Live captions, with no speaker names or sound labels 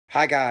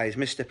Hi guys,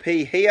 Mr.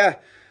 P here.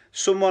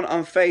 Someone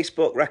on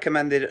Facebook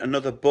recommended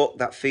another book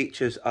that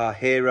features our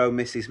hero,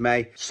 Mrs.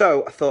 May.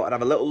 So I thought I'd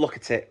have a little look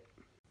at it.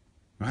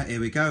 Right, here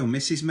we go.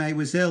 Mrs. May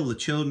was ill. The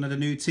children had a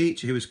new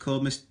teacher who was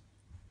called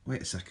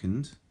Wait a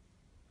second.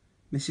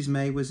 Mrs.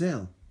 May was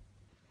ill.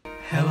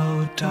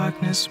 Hello,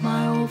 darkness,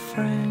 my old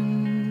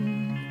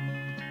friend.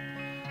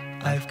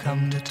 I've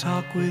come to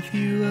talk with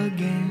you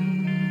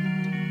again.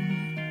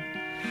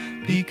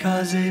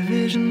 Because a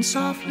vision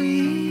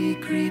softly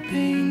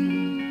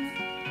creeping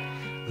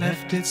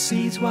left its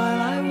seeds while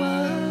I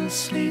was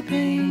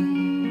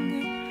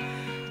sleeping.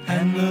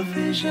 And the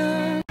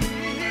vision,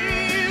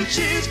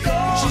 she's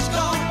gone,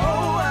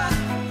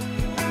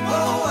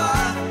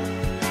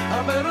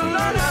 I better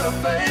learn how to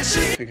face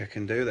it. I think I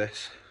can do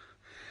this.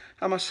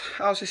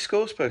 How's this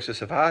school supposed to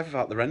survive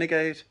without the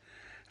renegade?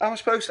 How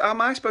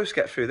am I supposed to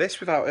get through this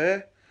without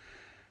her?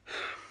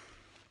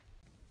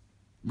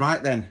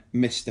 Right then,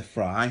 Mr.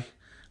 Fry,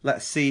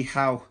 let's see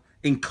how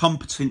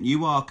incompetent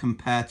you are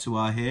compared to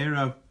our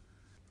hero.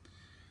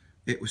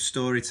 It was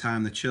story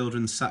time. The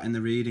children sat in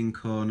the reading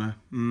corner.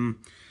 And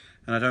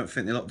I don't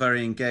think they look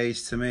very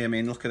engaged to me. I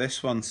mean, look at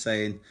this one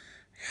saying,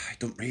 I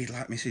don't read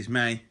like Mrs.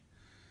 May.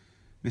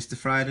 Mr.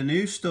 Fry had a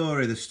new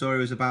story. The story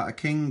was about a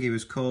king. He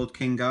was called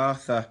King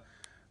Arthur.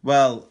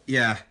 Well,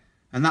 yeah,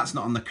 and that's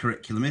not on the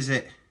curriculum, is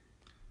it?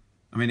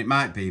 I mean, it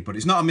might be, but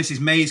it's not on Mrs.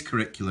 May's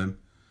curriculum.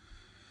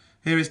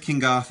 Here is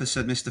King Arthur,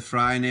 said Mr.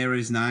 Fry, and here are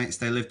his knights.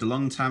 They lived a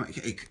long time.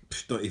 He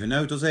don't even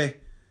know, does he?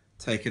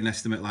 Take an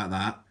estimate like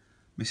that.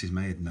 Mrs.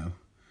 May'd know.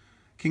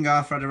 King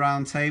Arthur had a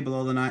round table.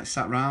 All the knights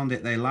sat round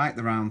it. They liked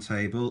the round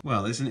table.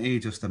 Well, isn't he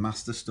just a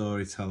master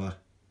storyteller?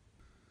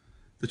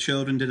 The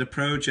children did a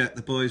project.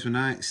 The boys were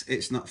knights.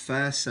 It's not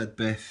fair, said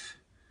Biff.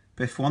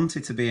 Biff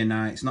wanted to be a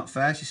knight. It's not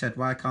fair, she said.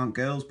 Why can't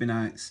girls be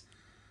knights?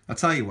 I'll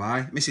tell you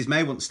why. Mrs.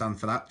 May wouldn't stand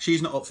for that.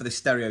 She's not up for this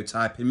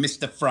stereotyping.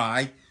 Mr.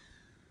 Fry.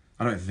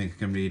 I don't even think I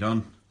can read on.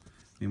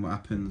 I mean, what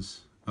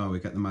happens? Oh, we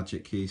get the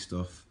magic key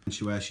stuff.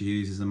 Where she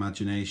uses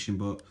imagination,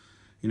 but,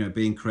 you know,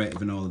 being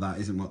creative and all of that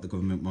isn't what the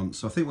government wants.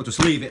 So I think we'll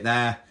just leave it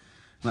there.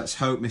 Let's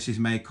hope Mrs.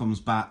 May comes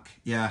back.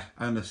 Yeah,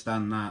 I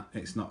understand that.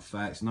 It's not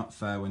fair. It's not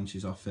fair when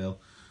she's off ill.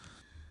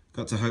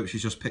 Got to hope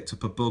she's just picked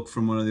up a bug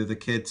from one of the other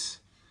kids.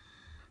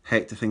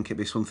 Hate to think it'd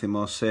be something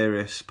more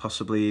serious,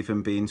 possibly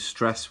even being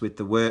stressed with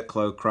the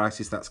workload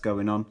crisis that's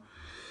going on.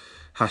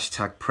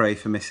 Hashtag pray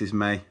for Mrs.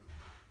 May.